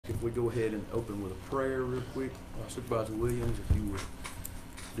we go ahead and open with a prayer real quick. Supervisor Williams, if you would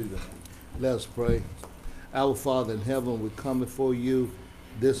do that. Let us pray. Our Father in heaven, we come before you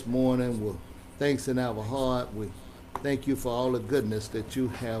this morning with thanks in our heart. We thank you for all the goodness that you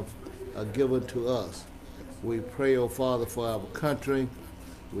have given to us. We pray, O Father, for our country.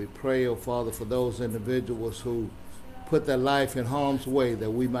 We pray, O Father, for those individuals who put their life in harm's way that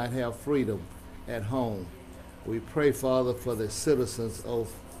we might have freedom at home. We pray, Father, for the citizens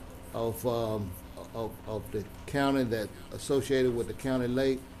of the county that associated with the county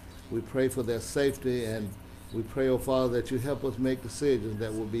lake. We pray for their safety, and we pray, oh Father, that you help us make decisions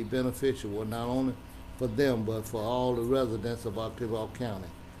that will be beneficial, well, not only for them, but for all the residents of Oktibbeha County.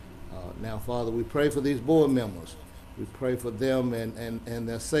 Now, Father, we pray for these board members. We pray for them and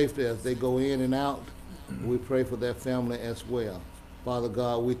their safety as they go in and out. We pray for their family as well. Father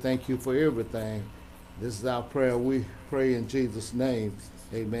God, we thank you for everything. This is our prayer. We pray in Jesus' name.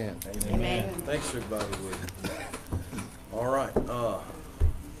 Amen. Amen. Thanks, Supervisor Williams. All right.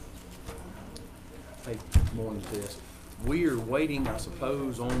 Hey, good morning, Tess. We are waiting, I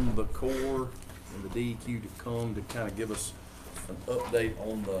suppose, on the Corps and the DEQ to come to kind of give us an update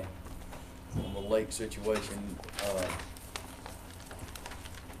on the lake situation.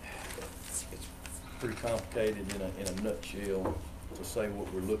 It's pretty complicated in a nutshell to say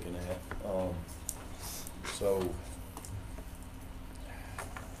what we're looking at. So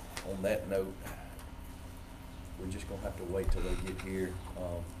on that note, we're just gonna have to wait till they get here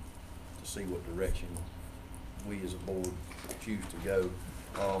to see what direction we as a board choose to go.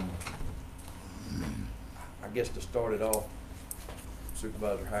 I guess to start it off,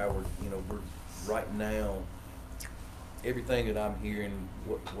 Supervisor Howard, you know, we're right now, everything that I'm hearing,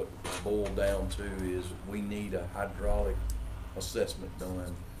 what it's boiled down to is we need a hydraulic assessment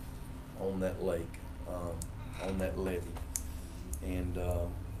done on that lake, on that levee. And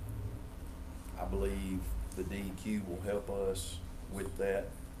I believe the DEQ will help us with that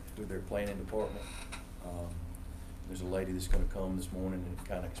through their planning department. There's a lady that's going to come this morning and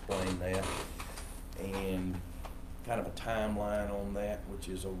kind of explain that, and kind of a timeline on that, which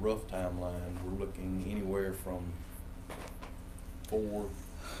is a rough timeline. We're looking anywhere from 4,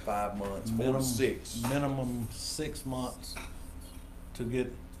 5 months, minimum, 4 to 6. Minimum 6 months to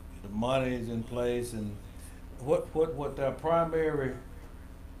get the monies in place. And what their primary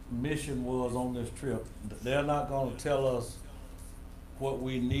mission was on this trip. They're not going to tell us what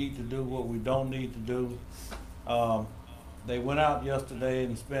we need to do, what we don't need to do. They went out yesterday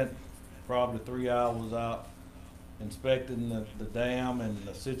and spent probably 3 hours out inspecting the dam and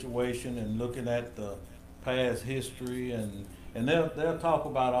the situation and looking at the past history, and they'll talk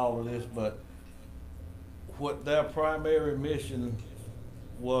about all of this, but what their primary mission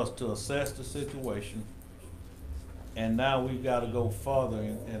was to assess the situation. And now we've got to go further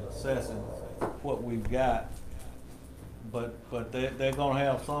in assessing what we've got. But they're going to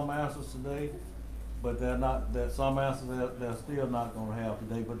have some answers today, but they're not. That some answers they're still not going to have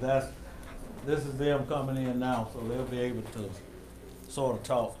today. But this is them coming in now, so they'll be able to sort of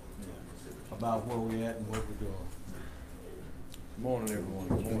talk about where we're at and what we're doing. Good morning, everyone.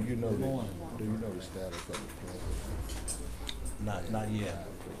 Good morning. Do you know the status of the plan? Not yet.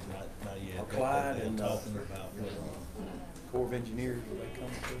 Not yet. Clyde They're and talking about Corps of Engineers, will they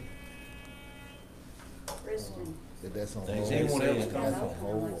come to? Kristen. That's on They hold. Anyone else That's coming? on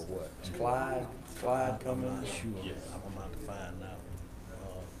hold or what? Is Clyde coming? I'm not sure. Yes. I'm about to find out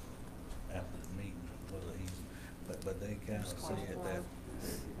after the meeting whether he's. But they kind of said that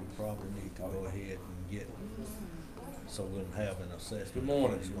we probably need to go ahead and get, so we'll have an assessment. Good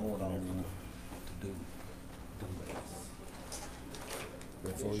morning. Good morning. To do that.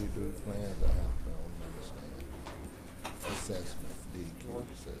 Before you do the plans, I have to understand. Assessment, DEQ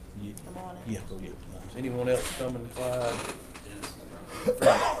assessment. Yeah. Is anyone else coming, Clyde?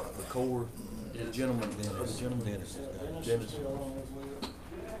 The Corps? The gentleman. Dennis. Dennis.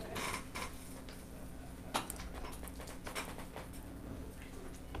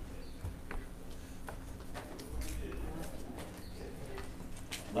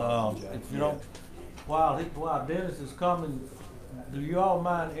 If you don't, while Dennis is coming, do you all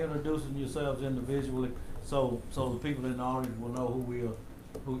mind introducing yourselves individually so the people in the audience will know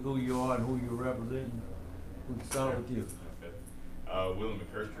who you are and who you're representing? We can start with you. Okay. William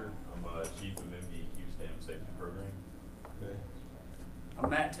McKercher. I'm Chief of MDEQ Stamp Safety Program. Okay. I'm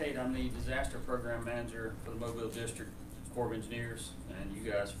Matt Tate. I'm the Disaster Program Manager for the Mobile District Corps of Engineers, and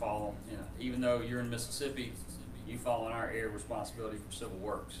you guys follow, even though you're in Mississippi, you fall in our area of responsibility for civil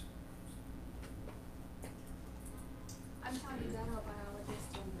works. I'm Tony Dental,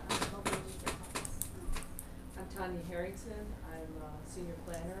 biologist in the Mobile District Office. I've Tanya Harrington. I'm a senior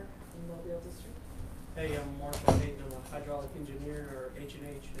planner in Mobile District. Hey, I'm Marshall Hayden. I'm a hydraulic engineer, or H&H,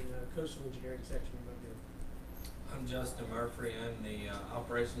 in the coastal engineering section of Mobile. I'm Justin Murphy. I'm the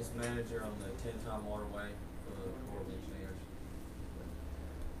operations manager on the 10-ton waterway for the Corps of Engineers.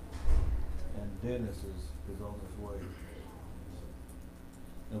 And Dennis is on his way.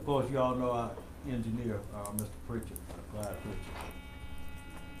 And of course, you all know our engineer, Mr. Pritchard, Clyde Pritchard.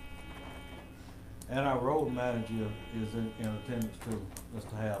 And our road manager is in attendance too,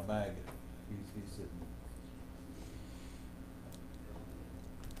 Mr. Hal Baggett. He's sitting.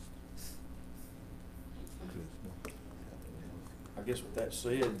 I guess with that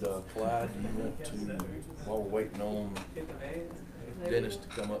said, Clyde, do you want to, while we're waiting on Dennis to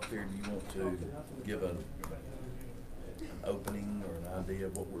come up here, do you want to give an opening or an idea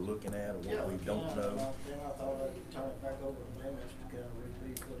of what we're looking at or what we don't know? Then I thought I'd turn it back over to Dennis to kind of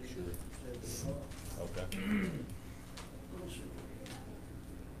repeat what he said before. Okay.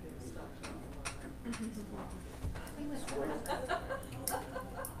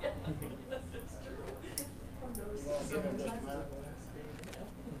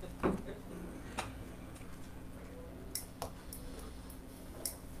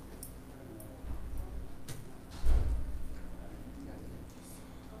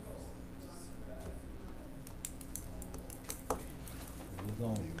 We're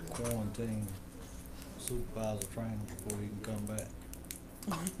gonna quarantine supervisor trainer before he can come back.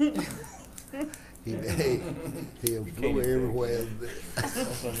 He You flew can't everywhere.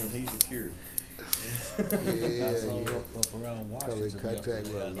 He's secured. Yeah, I saw yeah. up around Cause they Washington. contact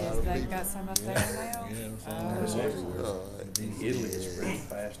with a yesterday. lot Yes, of they've people. got some up there now? Yeah, it's Oh. all It's over. everywhere. In Italy, it's Yeah. spreading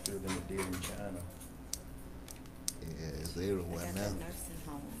faster than it did in China. Yeah, it's everywhere Got now. that nursing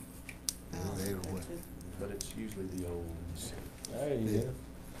home. It's everywhere. But it's usually the old ones. There you Yeah. go.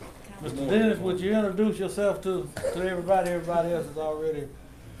 Mr. Dennis, would you introduce yourself to everybody? Everybody else is already.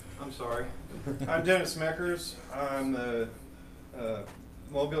 I'm sorry. I'm Dennis Meckers. I'm the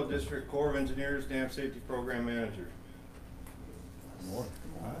Mobile District Corps of Engineers Dam Safety Program Manager. All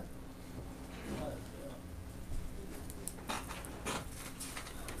right.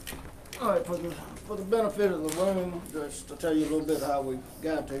 All right, for the benefit of the room, just to tell you a little bit how we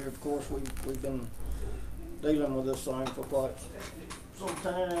got here. Of course, we've been dealing with this thing for quite some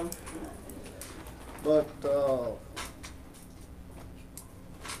time, but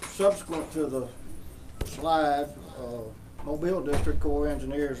subsequent to the slide, Mobile District Corps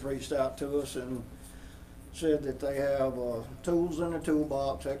Engineers reached out to us and said that they have tools in their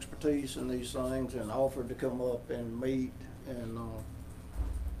toolbox, expertise in these things, and offered to come up and meet and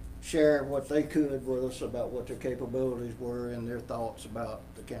share what they could with us about what their capabilities were and their thoughts about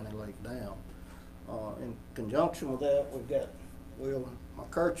the County Lake Dam. In conjunction with that, we've got Will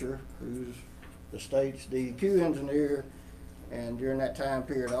McKercher, who's the state's DEQ engineer, and during that time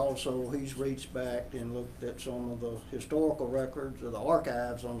period also, he's reached back and looked at some of the historical records or the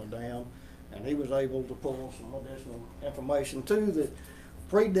archives on the dam, and he was able to pull some additional information too that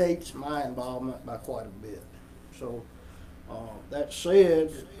predates my involvement by quite a bit. So that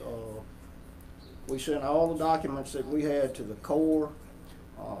said, we sent all the documents that we had to the Corps.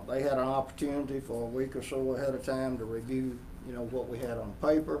 They had an opportunity for a week or so ahead of time to review, what we had on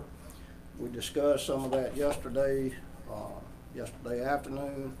paper. We discussed some of that yesterday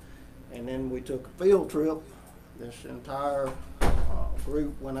afternoon, and then we took a field trip. This entire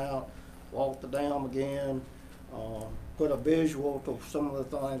group went out, walked the dam again, put a visual to some of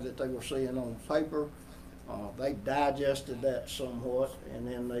the things that they were seeing on paper. They digested that somewhat, and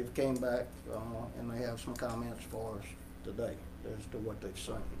then they came back and they have some comments for us today as to what they've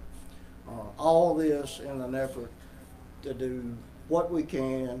seen. All this in an effort to do what we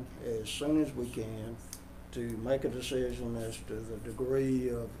can as soon as we can to make a decision as to the degree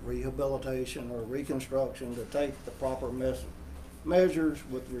of rehabilitation or reconstruction, to take the proper measures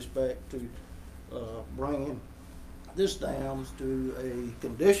with respect to bringing this dam to a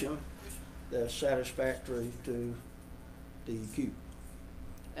condition that's satisfactory to DEQ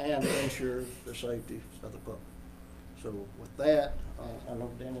and ensure the safety of the public. So with that, I know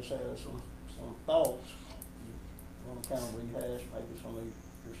Dennis has some thoughts. You want to kind of rehash maybe some of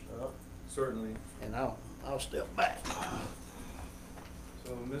your stuff? Certainly. And I'll step back.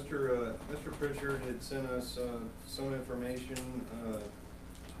 So Mr. Pritchard had sent us some information,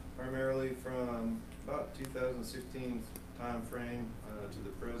 primarily from about 2016 time frame to the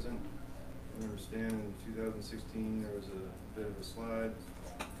present. I understand in 2016 there was a bit of a slide,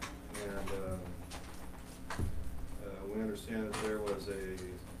 and we understand that there was a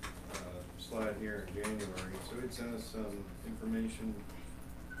slide here in January. So he'd sent us some information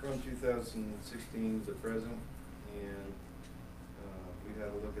from 2016 to the present. and we had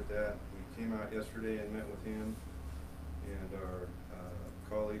a look at that. We came out yesterday and met with him and our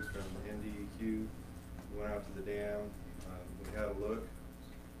colleagues from NDEQ. We went out to the dam. We had a look,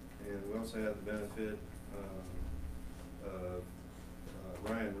 and we also had the benefit of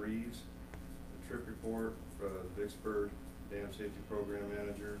Ryan Reeves, the trip report for Vicksburg Dam Safety Program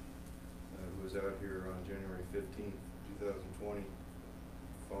Manager, who was out here on January 15th, 2020,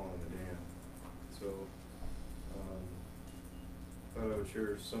 following the dam. So, thought I would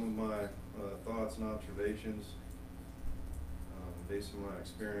share some of my thoughts and observations based on my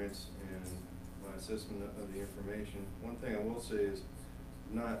experience and my assessment of the information. One thing I will say is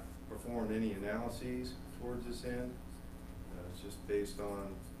not performed any analyses towards this end. It's just based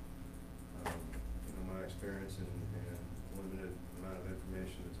on my experience and limited amount of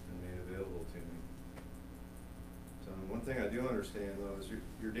information that's been made available to me. So one thing I do understand though is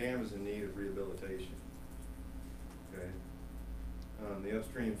your dam is in need of rehabilitation. Okay. The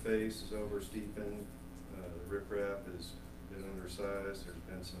upstream face is over steepened. The riprap has been undersized. There's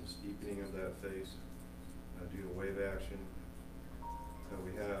been some steepening of that face due to wave action.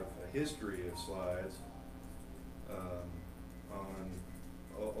 We have a history of slides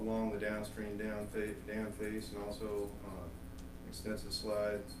along the downstream dam face, and also extensive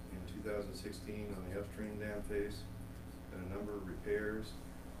slides in 2016 on the upstream dam face, and a number of repairs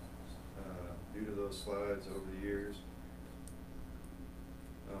due to those slides over the years.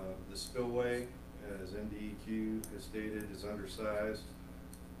 The spillway, as NDEQ has stated, is undersized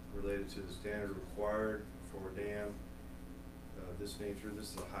related to the standard required for a dam this nature.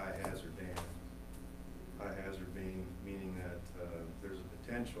 This is a high hazard dam. High hazard meaning that there's a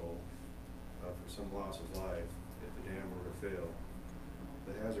potential for some loss of life if the dam were to fail.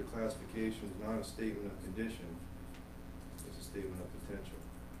 The hazard classification is not a statement of condition, it's a statement of potential.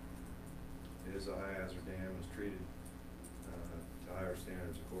 It is a high hazard dam, is treated to higher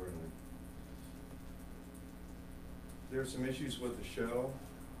standards accordingly. There are some issues with the shell.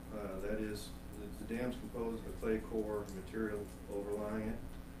 That is, the dam's composed of a clay core material overlying it.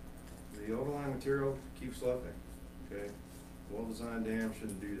 The overlying material keeps sloughing, okay? A well-designed dam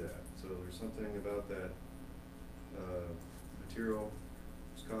shouldn't do that. So there's something about that material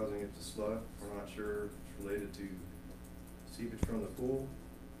that's causing it to slough. We're not sure if it's related to seepage from the pool,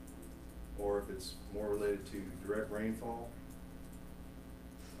 or if it's more related to direct rainfall,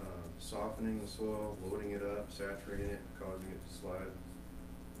 softening the soil, loading it up, saturating it, causing it to slide.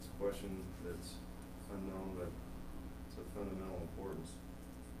 It's a question that's unknown, but it's of fundamental importance.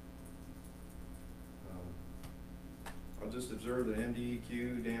 I'll just observe that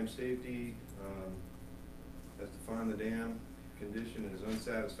NDEQ, dam safety, has defined the dam condition as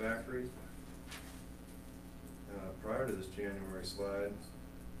unsatisfactory prior to this January slide,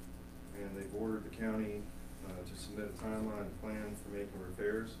 and they've ordered the county to submit a timeline and plan for making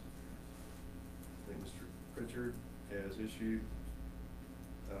repairs. I think Mr. Pritchard has issued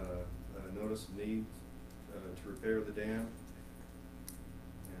a notice of need to repair the dam,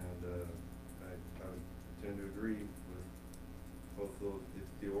 and I would tend to agree with both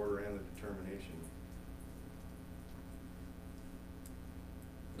the order and the determination.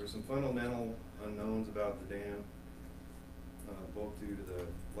 There's some fundamental unknowns about the dam, both due to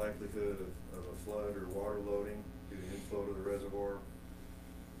the likelihood of a flood or water loading due to inflow to the reservoir,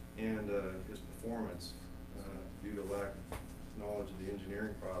 and his performance due to lack of knowledge of the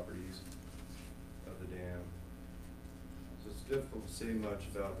engineering properties of the dam. So it's difficult to say much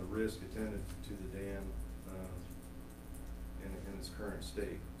about the risk attendant to the dam in its current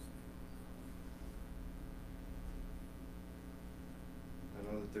state.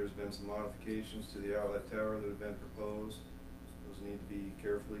 I know that there's been some modifications to the outlet tower that have been proposed. Those need to be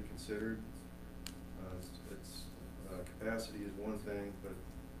carefully considered. Its capacity is one thing, but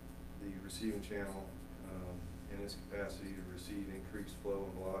the receiving channel and its capacity to receive increased flow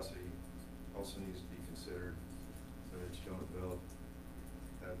and velocity also needs to be considered so that you don't develop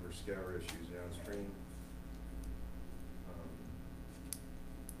adverse scour issues downstream.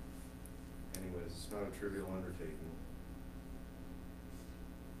 Anyways, it's not a trivial undertaking.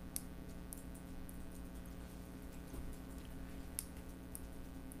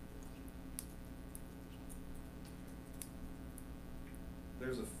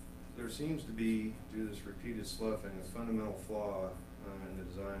 There seems to be, due to this repeated sloughing, a fundamental flaw in the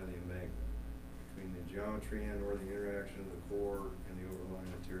design of the embankment between the geometry and or the interaction of the core and the overlying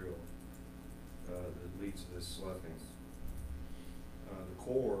material that leads to this sloughing. The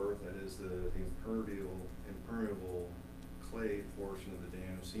core, that is the impermeable clay portion of the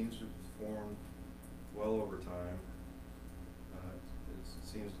dam, seems to have performed well over time.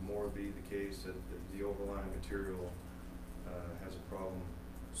 seems to more be the case that the overlying material has a problem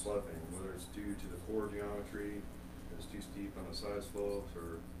sloughing, whether it's due to the core geometry, that it's too steep on the side slopes,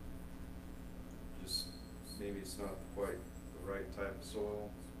 or just maybe it's not quite the right type of soil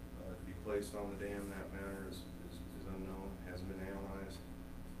to be placed on the dam in that manner is unknown, hasn't been analyzed.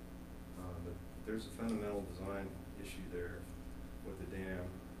 But there's a fundamental design issue there with the dam,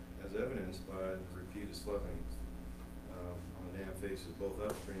 as evidenced by the repeated sloughing on the dam faces, both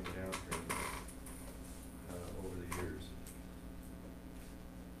upstream and downstream, over the years.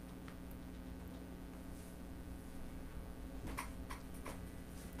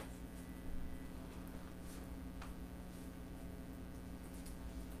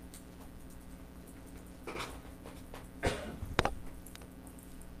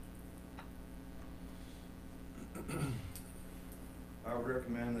 I would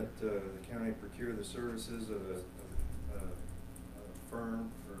recommend that the county procure the services of a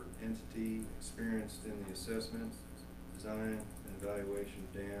firm or entity experienced in the assessment, design, and evaluation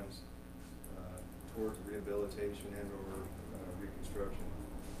of dams towards rehabilitation and or reconstruction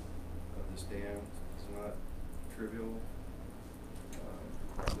of this dam. It's not trivial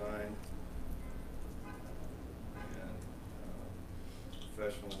design, and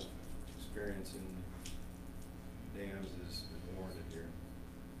professional experience in dams is warranted here.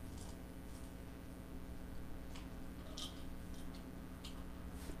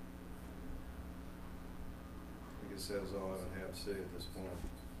 I guess that is all I would have to say at this point.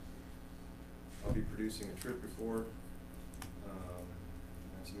 I'll be producing a trip report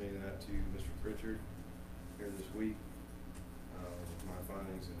and submitting that to Mr. Pritchard here this week with my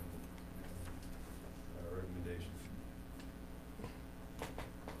findings and recommendations.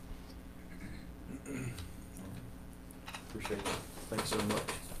 Appreciate it. Thanks so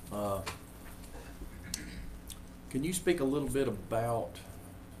much. Can you speak a little bit about,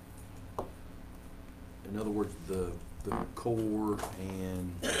 in other words, the core,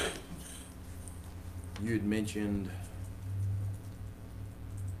 and you had mentioned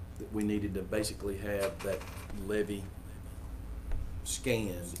that we needed to basically have that levee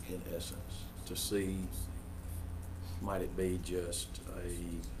scanned in essence to see, might it be just a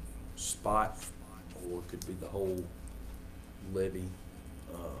spot or could be the whole levee.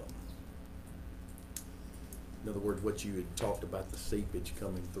 In other words, what you had talked about, the seepage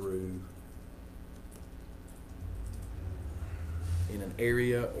coming through in an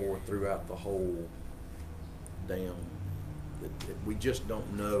area or throughout the whole dam. That we just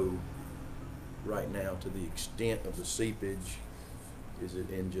don't know right now to the extent of the seepage. Is it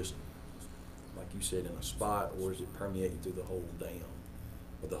in just, like you said, in a spot, or is it permeating through the whole dam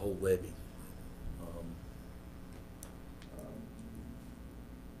or the whole levee?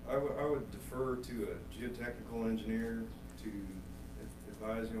 I would defer to a geotechnical engineer to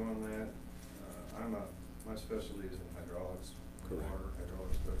advise you on that. My specialty is in hydraulics, Correct. water,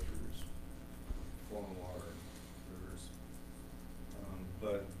 hydraulic structures, flowing water, rivers.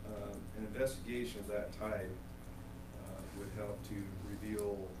 But an investigation of that type would help to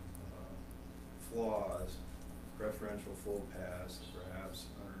reveal flaws, preferential flow paths, perhaps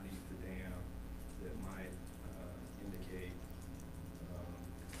underneath the dam, that might indicate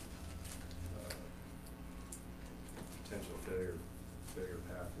potential failure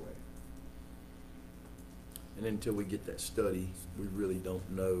pathway. And until we get that study, we really don't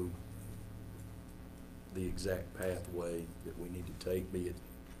know the exact pathway that we need to take, be it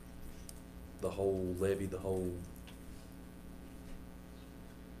the whole levee, the whole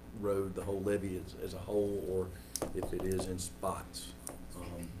road, the whole levee as a whole, or if it is in spots.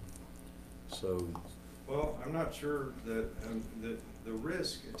 Well, I'm not sure that the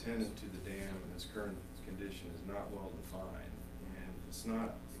risk attendant to the dam in its current condition is not well defined, and it's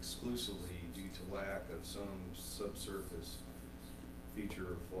not exclusively due to lack of some subsurface feature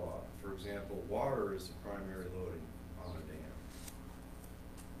or flaw. For example, water is the primary loading on a dam.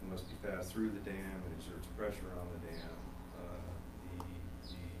 It must be passed through the dam and exerts pressure on the dam.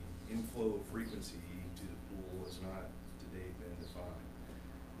 The inflow frequency to the pool has not to date been defined.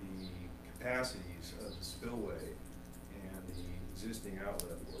 The capacities of the spillway and the existing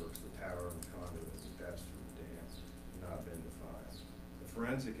outlet works, the tower and the conduit that pass through the dam, have not been defined. The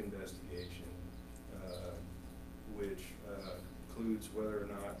forensic investigation, which includes whether or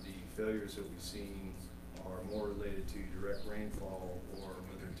not the failures that we've seen are more related to direct rainfall or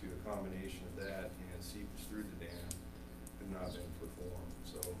whether to a combination of that and seepage through the dam, have not been performed.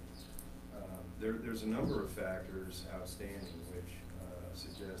 So there's a number of factors outstanding which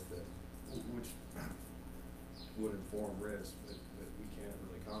suggest that, which would inform risk that we can't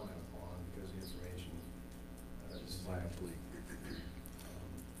really comment upon because the information is incomplete.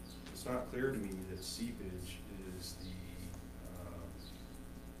 it's not clear to me that seepage is the,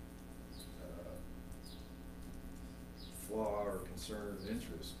 flaw or concern of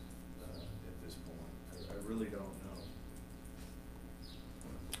interest, at this point. I really don't know.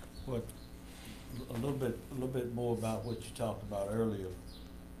 What, a little bit more about what you talked about earlier,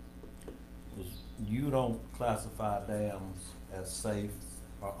 was you don't classify dams as safe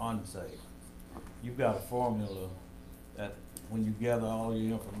or unsafe. You've got a formula that when you gather all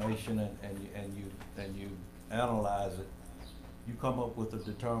your information and you analyze it, you come up with a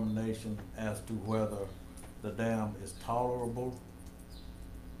determination as to whether the dam is tolerable,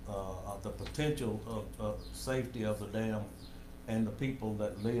 the potential of safety of the dam and the people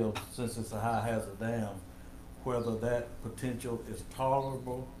that live, since it's a high hazard dam, whether that potential is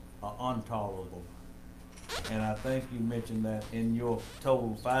tolerable or intolerable. And I think you mentioned that in your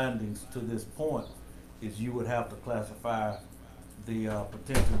total findings to this point is you would have to classify the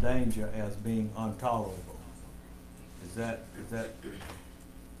potential danger as being intolerable. Is that?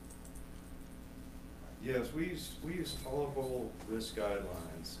 Yes, we use tolerable risk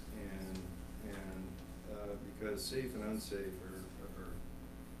guidelines, and because safe and unsafe are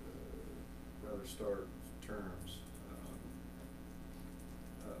rather stark terms.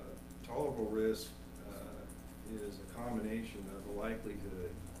 Tolerable risk is a combination of the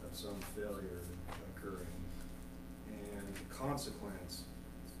likelihood of some failure occurring and the consequence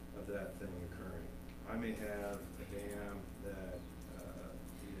of that thing occurring. I may have a dam that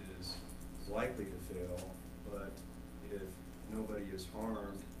is likely to fail, but if nobody is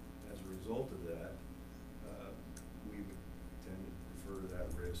harmed as a result of that, we would tend to refer to that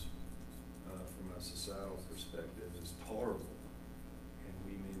risk from a societal perspective as tolerable, and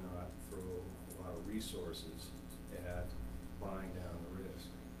we may not throw a lot of resources at buying down the risk.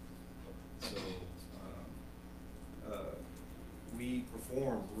 So we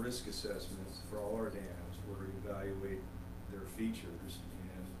perform risk assessments for all our dams where we evaluate their features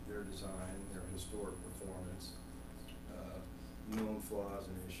and their design, their historic performance, known flaws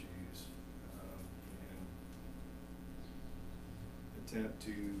and issues, and attempt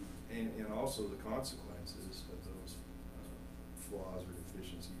to, and also the consequences of those flaws or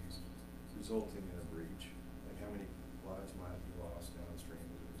deficiencies resulting in a breach, like how many lives might be lost downstream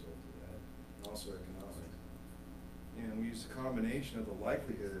as a result of that, and also economic. And we use a combination of the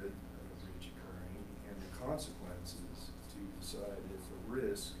likelihood of a breach occurring and the consequences to decide if the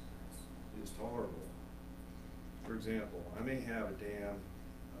risk is tolerable. For example, I may have a dam,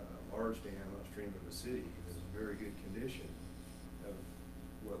 a large dam upstream of a city that's in very good condition of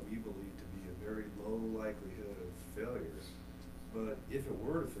what we believe to be a very low likelihood of failure. But if it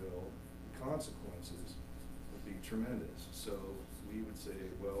were to fail, the consequences would be tremendous. So we would say,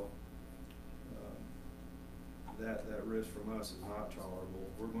 well, that risk from us is not tolerable.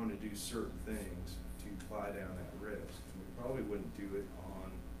 We're going to do certain things to buy down that risk. And we probably wouldn't do it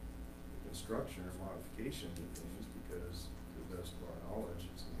on construction or modification of things because, to the best of our knowledge,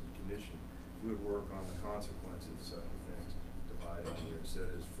 it's in good condition. We would work on the consequences side of things to buy down the risk.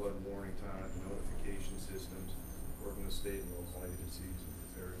 That is flood warning times, notification systems, working with state and local agencies and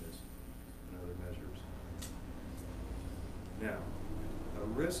preparedness and other measures. Now, a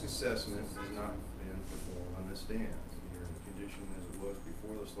risk assessment has not been performed on this dam, either in the condition as it was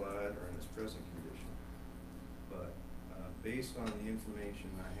before the slide or in its present condition. But based on the information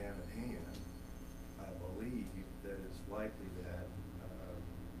I have at hand, I believe that it's likely that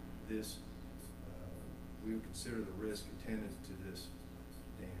we would consider the risk attendant to this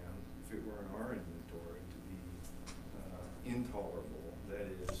dam, if it were in our inventory, to be intolerable. That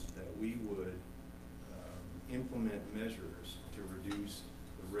is, that we would implement measures to reduce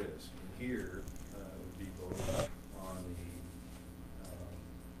the risk. And here would be both on the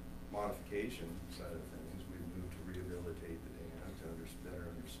modification side of things. We'd move to rehabilitate the dam to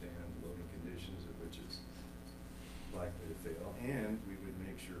better understand loading conditions at which it's likely to fail, and we would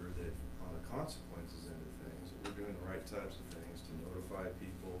make sure that on the consequences end of things, that we're doing the right types of things to notify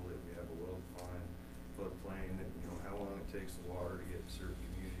people that we have a well-defined floodplain, that you know how long it takes the water to get to certain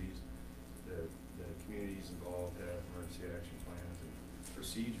communities, that the communities involved have emergency action plans and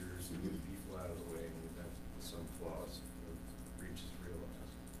procedures to get people out of the way in the event that some flaws or breaches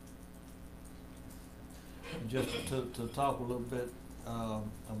realized. Just to talk a little bit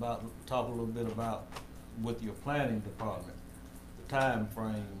about with your planning department, the time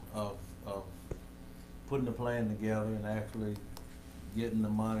frame of putting the plan together and actually getting the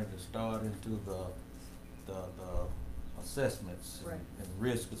money to start into the assessments Right. and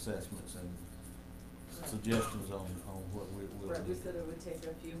risk assessments and suggestions on what we'll Right, do. we said it would take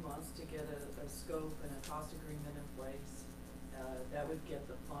a few months to get a scope and a cost agreement in place, that would get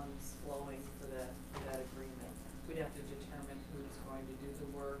the funds flowing for that agreement. We'd have to determine who's going to do the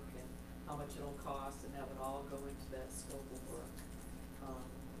work and how much it'll cost, and that would all go into that scope of work.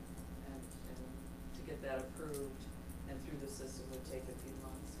 And to get that approved and through the system would take a few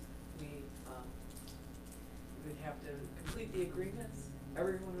months. We would have to complete the agreements,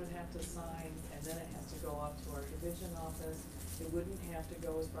 everyone would have to sign, and then it has to go off to our division office. It wouldn't have to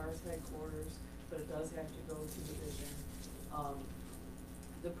go as far as headquarters, but it does have to go to division.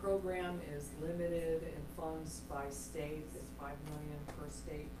 The program is limited in funds by state. It's $5 million per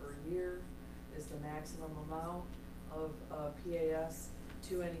state per year is the maximum amount of PAS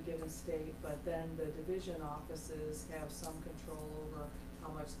to any given state, but then the division offices have some control over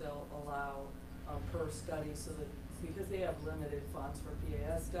how much they'll allow per study, so that, because they have limited funds for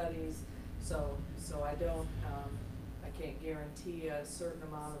PAS studies, so I don't, I can't guarantee a certain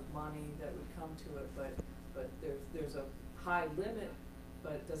amount of money that would come to it, but there's a high limit,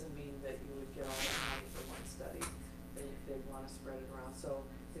 but it doesn't mean that you would get all that money for one study. They wanna spread it around, so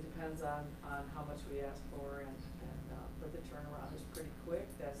it depends on how much we ask for, but the turnaround is pretty quick.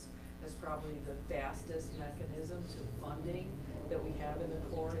 That's probably the fastest mechanism to funding that we have in the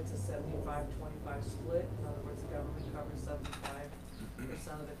Corps. It's a 75-25 split. In other words, the government covers 75%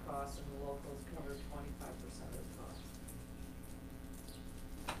 of the cost and the locals cover 25% of the cost.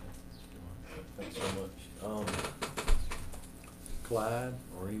 Thanks so much. Clyde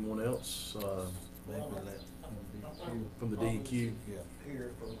or anyone else, from the DEQ? Yeah,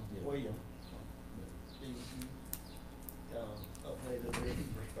 here from William. DEQ, updated their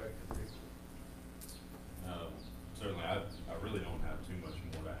perspective. Certainly, I really don't have too much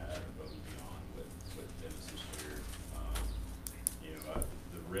more to add above and beyond what Dennis has shared.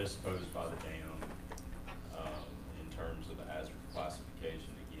 The risk posed by the dam, in terms of the hazard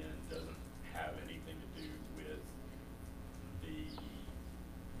classification, again, doesn't have anything to do with the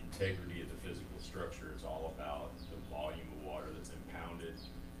integrity of the physical structure. It's all about the volume of water that's impounded,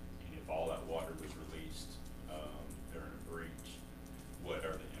 and if all that water was released during a breach, what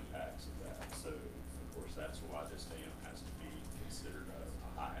are the impacts of that? So, of course, that's why this dam has to be considered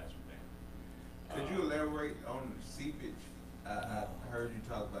a high hazard dam. Could you elaborate on seepage? I heard you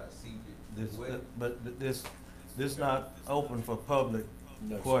talk about seepage. This not open for public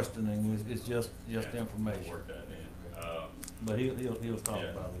No, sir. questioning, it's just Yeah, information. we'll work that in. But he'll talk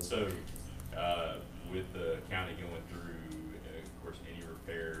Yeah, about it. so, with the county going through, of course, any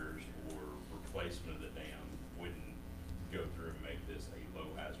repairs or replacement of the dam wouldn't go through and make this a low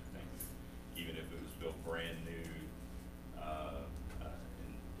hazard dam. Even if it was built brand new,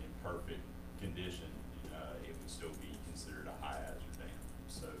 in perfect condition, it would still be considered a high hazard dam.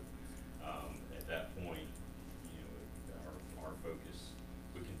 So, at that point, our focus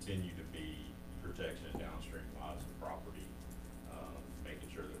would continue to be protection of downstream lives of property, making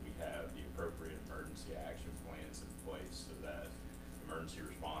sure that we have the appropriate emergency action plans in place so that emergency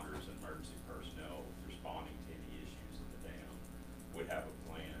responders and emergency personnel responding to any issues in the dam would have a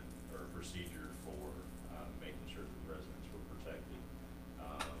plan or a procedure for making sure that the residents were protected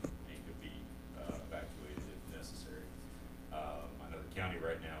and could be evacuated if necessary. I know the county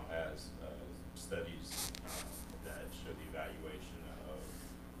right now has studies that show the evaluation of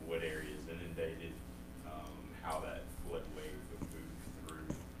what area is inundated, how that flood wave would move through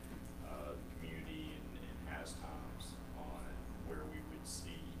the community and has times on where we would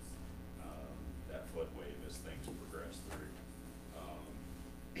see that flood wave as things progress through.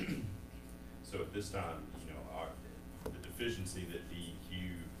 So at this time, the deficiency that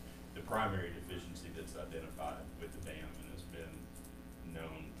DEQ, the primary deficiency that's identified with the dam and has been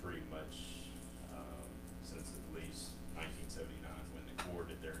known pretty much since at least 1979 when the Corps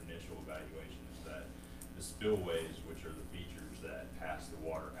did their initial evaluation, is that the spillways, which are the features that pass the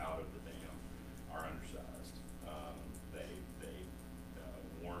water out of the dam, are undersized. They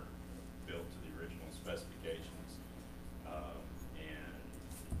weren't built to the original specifications, and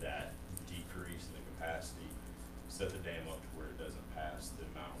that decrease in the capacity set the dam up to where it doesn't pass the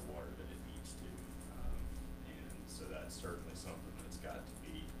amount of water that it needs to. And so that's certainly something that's got to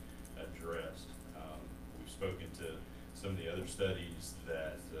be addressed. We've spoken to some of the other studies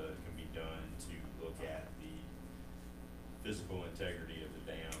that can be done to look at the physical integrity of the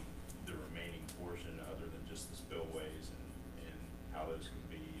dam, the remaining portion other than just the spillways, and how those can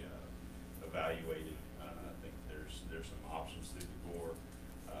be evaluated. I think there's some options through the Corps,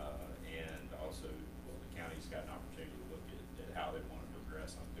 and also, the county's got an opportunity to look at how they want to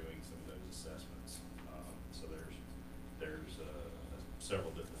progress on doing some of those assessments. So there's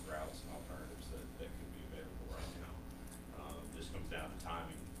several different routes and alternatives that could be available right now. Just comes down to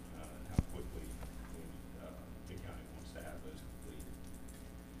timing, and how quickly the county wants to have those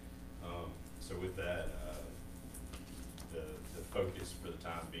So with that, the focus for the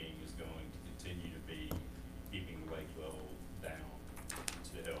time being is going to continue to be keeping the lake level down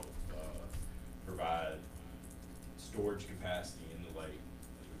to help provide storage capacity in the lake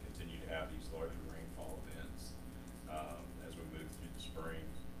as we continue to have these larger rainfall events, as we move through the spring,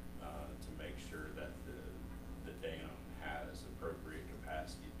 to make sure that the dam has appropriate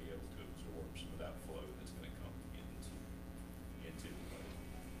capacity to be able to absorb some of that flow that's gonna come into the lake.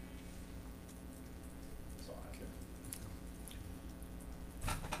 That's all I can.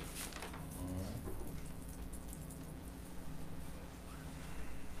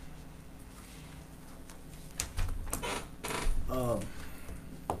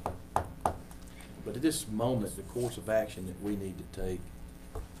 But at this moment, the course of action that we need to take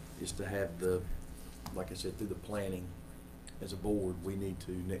is to have like I said, through the planning, as a board, we need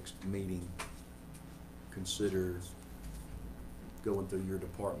to, next meeting, consider going through your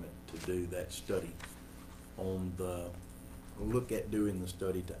department to do that study on look at doing the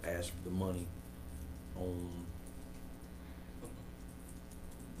study to ask for the money on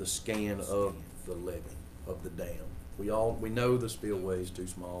the scan of the levee, of the dam. We know the spillway is too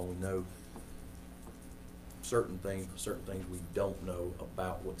small. We know certain things we don't know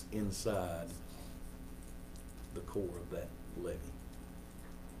about what's inside the core of that levee.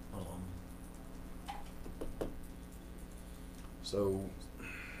 So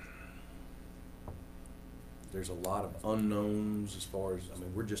there's a lot of unknowns as far as,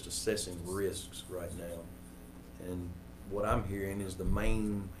 we're just assessing risks right now. And what I'm hearing is the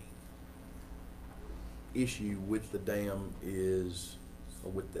main issue with the dam is,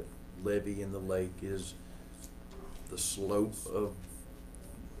 or with the levee in the lake, is the slope of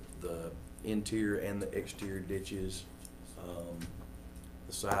the interior and the exterior ditches,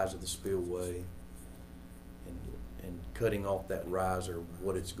 the size of the spillway, and cutting off that riser,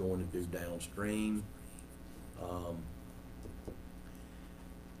 what it's going to do downstream.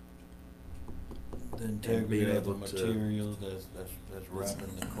 The and integrity being of the able to- materials that's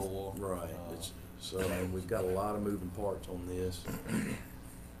wrapping the core. Right. So we've got a lot of moving parts on this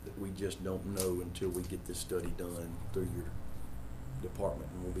that we just don't know until we get this study done through your department,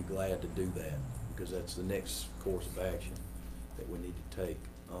 and we'll be glad to do that, because that's the next course of action that we need to take.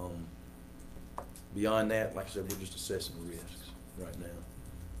 Beyond that, like I said, we're just assessing risks right now,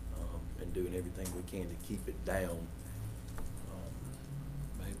 and doing everything we can to keep it down.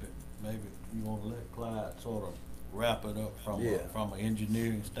 Maybe you wanna let Clyde sort of wrap it up from Yeah. from an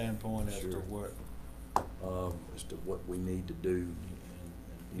engineering standpoint as to Sure. what. As to what we need to do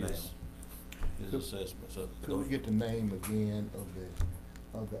and now. His assessments of. Could we get the name again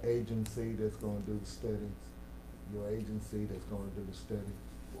of the agency that's gonna do the studies? Your agency that's gonna do the study?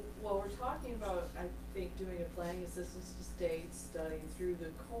 Well, we're talking about, I think, doing a planning assistance to state study through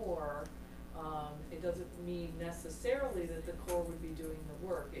the Corps. It doesn't mean necessarily that the Corps would be doing the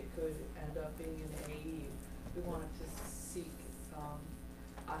work. It could end up being an AE. We wanted to seek,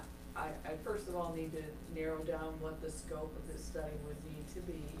 I first of all need to narrow down what the scope of this study would need to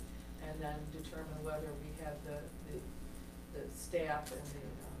be, and then determine whether we have the staff and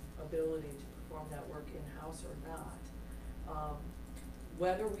the ability to perform that work in-house or not.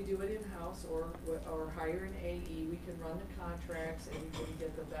 Whether we do it in-house or hire an AE, we can run the contracts and we can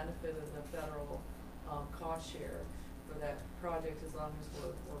get the benefit of the federal cost share for that project as long as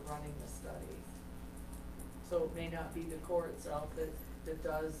we're running the study. So it may not be the Corps itself that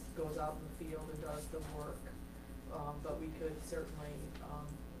goes out in the field and does the work, but we could certainly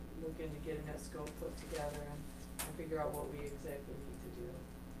look into getting that scope put together and figure out what we exactly need to do.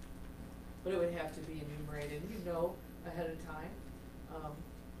 But it would have to be enumerated, ahead of time.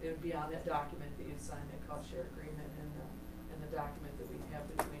 It would be on that document that you'd sign, that cost share agreement, and the document that we'd have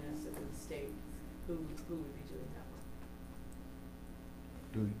between us and the state, who would be doing that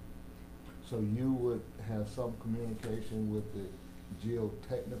work. So you would have some communication with the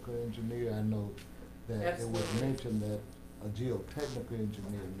geotechnical engineer? I know that it was Absolutely. mentioned that a geotechnical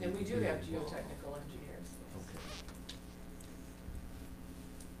engineer needs to be And we do have involved. geotechnical engineers. Okay.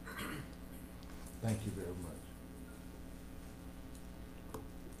 Thank you very much.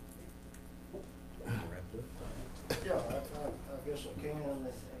 Yeah, I guess I can, and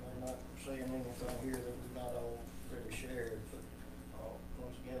I'm not saying anything here that we've not already shared, but,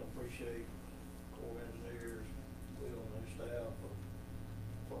 once again, appreciate Corps of Engineers, Will and their staff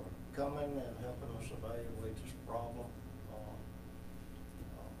for coming and helping us evaluate this problem.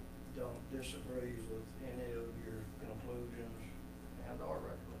 Don't disagree with any of your conclusions and our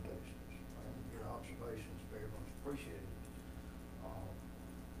recommendations. Your observations very much appreciated.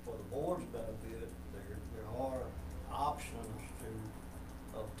 For the board's benefit, there are options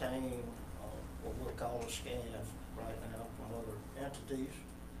to obtain scan right now from other entities.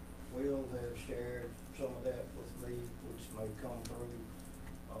 Will has shared some of that with me, which may come through,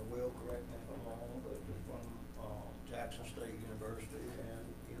 Will, correct me if I'm wrong, but from Jackson State University and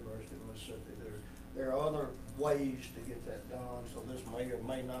University of Mississippi. There are other ways to get that done, so this may or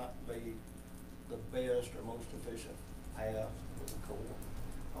may not be the best or most efficient path for the Corps.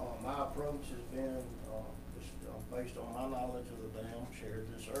 My approach has been, just, based on my knowledge of the dam, shared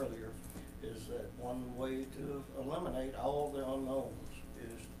this earlier, is that one way to eliminate all the unknowns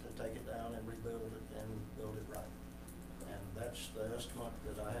is to take it down and rebuild it and build it right. And that's the estimate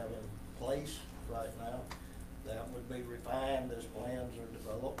that I have in place right now. That would be refined as plans are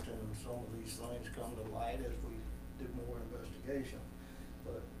developed and some of these things come to light as we do more investigation.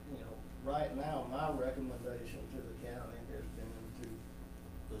 But, you know, right now, my recommendation to the county has been to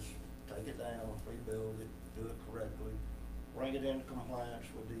just take it down, rebuild it, do it correctly, bring it into compliance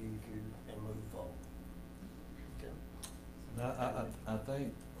with DEQ and move forward. Okay. I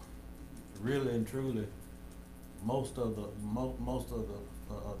think really and truly, most of the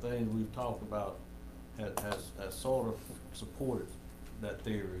things we've talked about has sort of supported that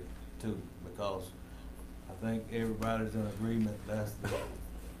theory too, because I think everybody's in agreement that's the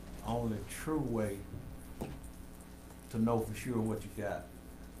only true way to know for sure what you got.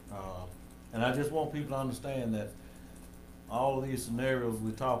 And I just want people to understand that all of these scenarios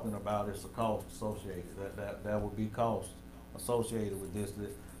we're talking about is a cost associated. That would be cost associated with this.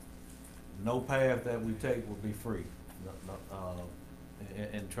 That no path that we take will be free.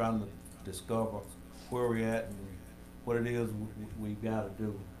 And trying to discover where we're at and what it is we've got to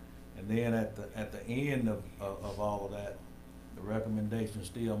do. And then at the end of all of that, the recommendation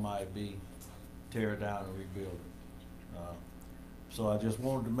still might be tear it down and rebuild it. So I just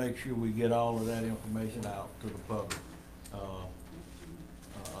wanted to make sure we get all of that information out to the public.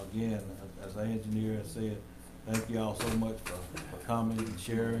 Again, as the engineer has said, thank you all so much for coming and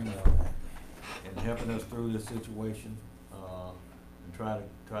sharing and helping us through this situation and try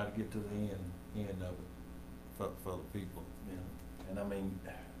to get to the end of it for the people. Yeah. And I mean,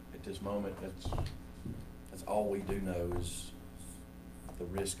 at this moment, that's all we do know is the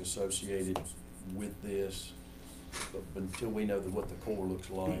risk associated with this. But until we know what the Corps looks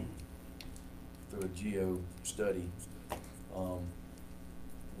like through a geo study,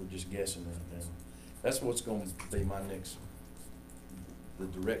 we're just guessing right now. That's what's going to be my next, the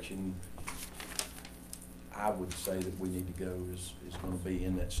direction I would say that we need to go is going to be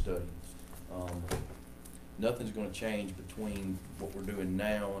in that study. Nothing's going to change between what we're doing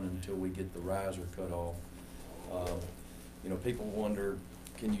now and until we get the riser cut off. You know, people wonder,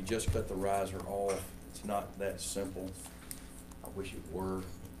 can you just cut the riser off? It's not that simple. I wish it were.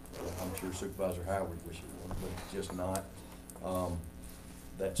 I'm sure Supervisor Howard wish it were, but it's just not.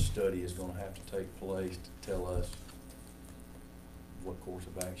 That study is going to have to take place to tell us what course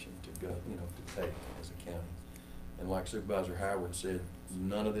of action to go, to take as a county. And like Supervisor Howard said,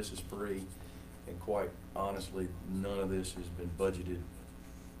 none of this is free, and quite honestly, none of this has been budgeted,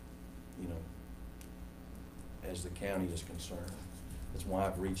 as the county is concerned. That's why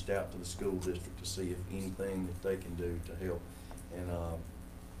I've reached out to the school district to see if anything that they can do to help. And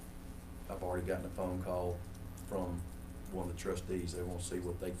I've already gotten a phone call from one of the trustees. They want to see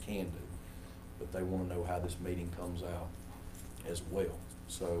what they can do, but they want to know how this meeting comes out as well.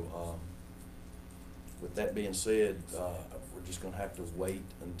 So with that being said, we're just going to have to wait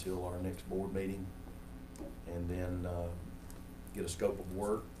until our next board meeting and then get a scope of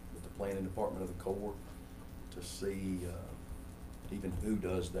work with the planning department of the Corps to see even who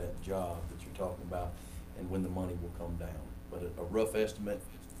does that job that you're talking about and when the money will come down. But a rough estimate,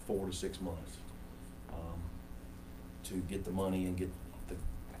 4 to 6 months to get the money and get the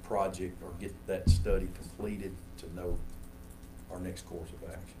project or get that study completed to know our next course of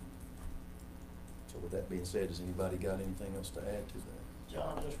action. So with that being said, has anybody got anything else to add to that?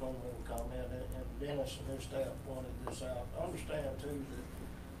 John, just one more comment, and Dennis and his staff pointed this out. Understand too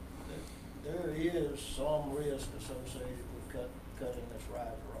that there is some risk associated with cutting this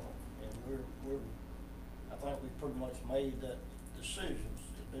riser off, and I think we pretty much made that decision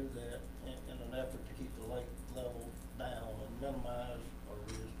to do that in an effort to keep the lake level down and minimize our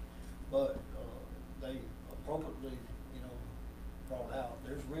risk. But they appropriately, brought out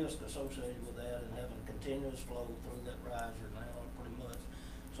there's risk associated with that and having a continuous flow through that riser now, pretty much.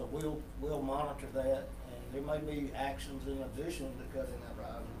 So we'll monitor that, and there may be actions in addition to cutting that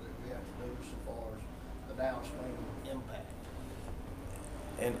riser that we have to do so far as the downstream impact.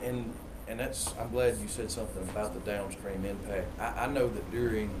 And that's, I'm glad you said something about the downstream impact. I know that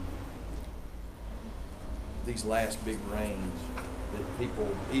during these last big rains that people,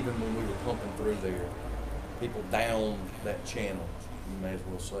 even when we were pumping through there, people down that channel, you may as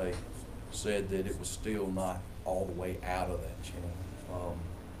well say, said that it was still not all the way out of that channel.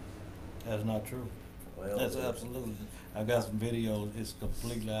 That's not true. Well, That's absolutely, I got some videos, it's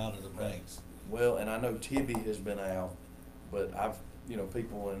completely out of the banks. Well, and I know Tibby has been out, but I've, you know,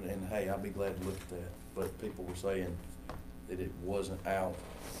 people, and hey, I'd be glad to look at that, but people were saying that it wasn't out.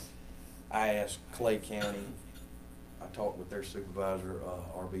 I asked Clay County, I talked with their supervisor,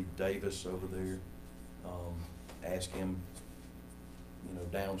 R.B. Davis over there, asked him, you know,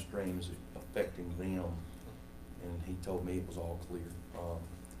 downstream, is it affecting them? And he told me it was all clear.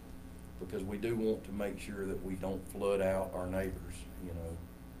 Because we do want to make sure that we don't flood out our neighbors, you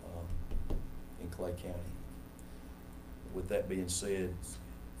know, in Clay County. With that being said,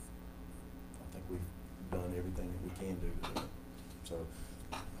 I think we've done everything that we can do today. So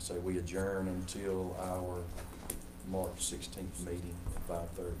I say we adjourn until our March 16th meeting at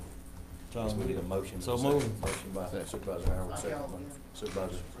 5:30. Guess we need a motion. So and a second. moved. Motion by Supervisor Howard, second by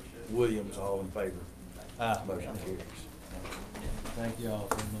Supervisor Williams, all in favor. Ah. Motion carries. Thank you all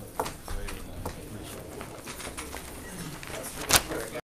so much.